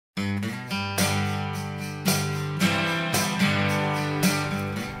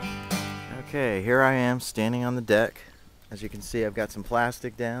Okay, here I am standing on the deck. As you can see, I've got some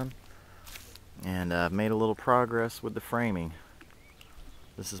plastic down and I've made a little progress with the framing.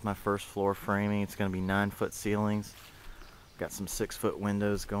 This is my first floor framing. It's going to be 9-foot ceilings. Got some 6-foot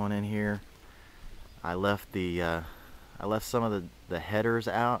windows going in here. I left some of the headers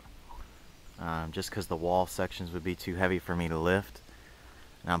out just because the wall sections would be too heavy for me to lift.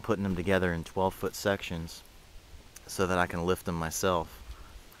 And I'm putting them together in 12-foot sections so that I can lift them myself.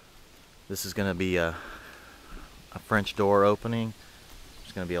 This is going to be a French door opening.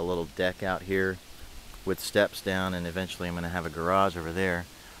 There's going to be a little deck out here with steps down, and eventually I'm going to have a garage over there.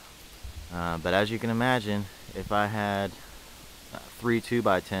 But as you can imagine, if I had 3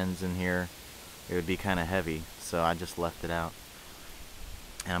 2x10s in here, it would be kind of heavy, so I just left it out.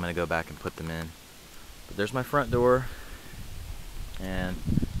 And I'm going to go back and put them in. But there's my front door, and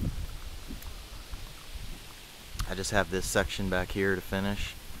I just have this section back here to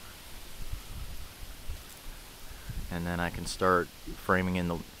finish. And then I can start framing in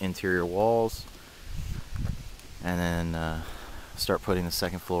the interior walls, and then start putting the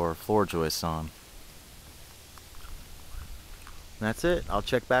second floor joists on. And that's it. I'll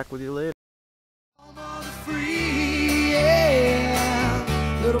check back with you later.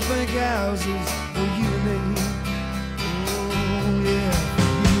 Little big houses for you.